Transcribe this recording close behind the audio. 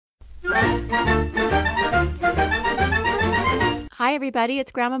Hi everybody,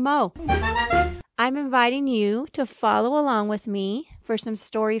 it's Grandma Mo. I'm inviting you to follow along with me for some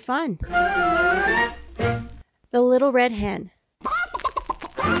story fun. The Little Red Hen.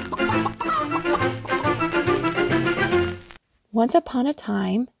 Once upon a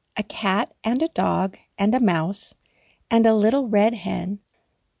time, a cat and a dog and a mouse and a little red hen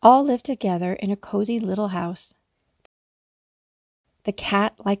all lived together in a cozy little house. The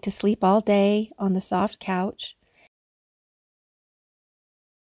cat liked to sleep all day on the soft couch.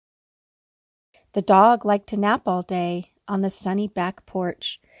 The dog liked to nap all day on the sunny back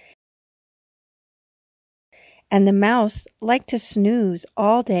porch. And the mouse liked to snooze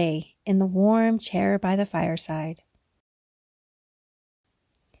all day in the warm chair by the fireside.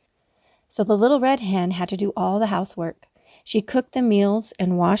 So the little red hen had to do all the housework. She cooked the meals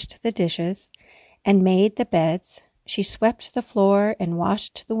and washed the dishes and made the beds. She swept the floor and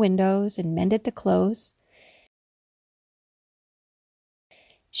washed the windows and mended the clothes.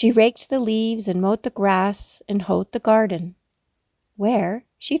 She raked the leaves and mowed the grass and hoed the garden, where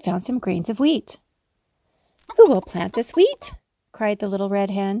she found some grains of wheat. "Who will plant this wheat?" cried the little red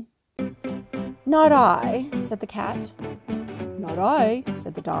hen. "Not I," said the cat. "Not I,"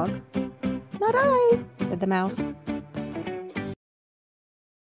 said the dog. "Not I," said the mouse.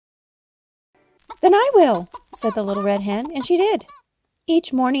 "Then I will," said the little red hen, and she did.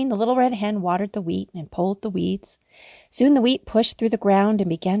 Each morning the little red hen watered the wheat and pulled the weeds. Soon the wheat pushed through the ground and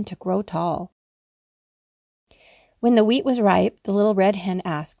began to grow tall. When the wheat was ripe, the little red hen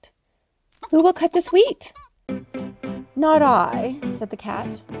asked, "Who will cut this wheat?" "Not I," said the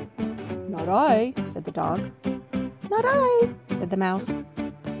cat. "Not I," said the dog. "Not I," said the mouse.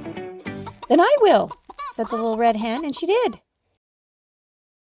 "Then I will," said the little red hen, and she did.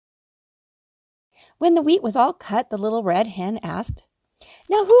 When the wheat was all cut, the little red hen asked,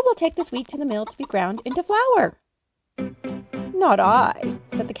 "Now who will take this wheat to the mill to be ground into flour?" "Not I,"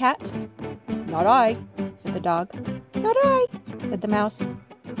 said the cat. "Not I," said the dog. "Not I," said the mouse.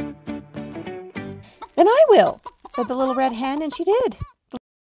 "Then I will," said the little red hen, and she did. The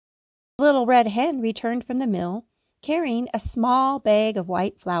little red hen returned from the mill, carrying a small bag of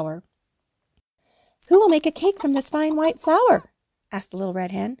white flour. "Who will make a cake from this fine white flour?" asked the little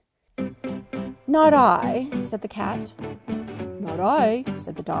red hen. "Not I," said the cat. "Not I,"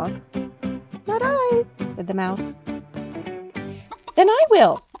 said the dog. "Not I," said the mouse. "Then I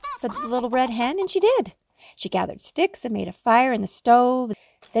will," said the little red hen, and she did. She gathered sticks and made a fire in the stove.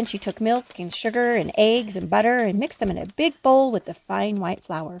 Then she took milk and sugar and eggs and butter and mixed them in a big bowl with the fine white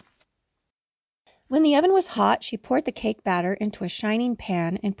flour. When the oven was hot, she poured the cake batter into a shining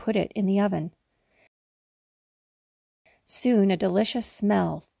pan and put it in the oven. Soon a delicious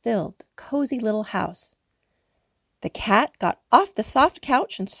smell filled the cozy little house. The cat got off the soft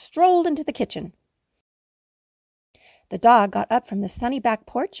couch and strolled into the kitchen. The dog got up from the sunny back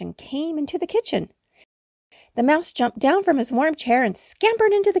porch and came into the kitchen. The mouse jumped down from his warm chair and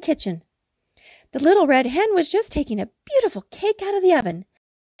scampered into the kitchen. The little red hen was just taking a beautiful cake out of the oven.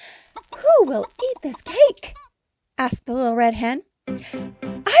 "Who will eat this cake?" asked the little red hen.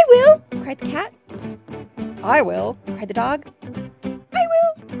 "I will," cried the cat. "I will," cried the dog. "I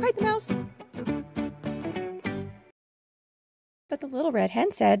will," cried the mouse. But the little red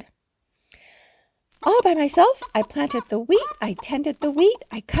hen said, "All by myself, I planted the wheat, I tended the wheat,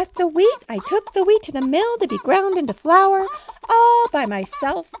 I cut the wheat, I took the wheat to the mill to be ground into flour. All by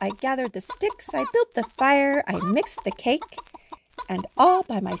myself, I gathered the sticks, I built the fire, I mixed the cake, and all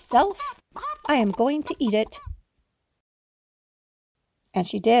by myself, I am going to eat it." And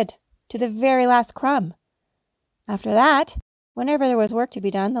she did, to the very last crumb. After that, whenever there was work to be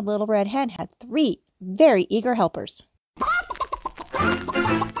done, the little red hen had 3 very eager helpers.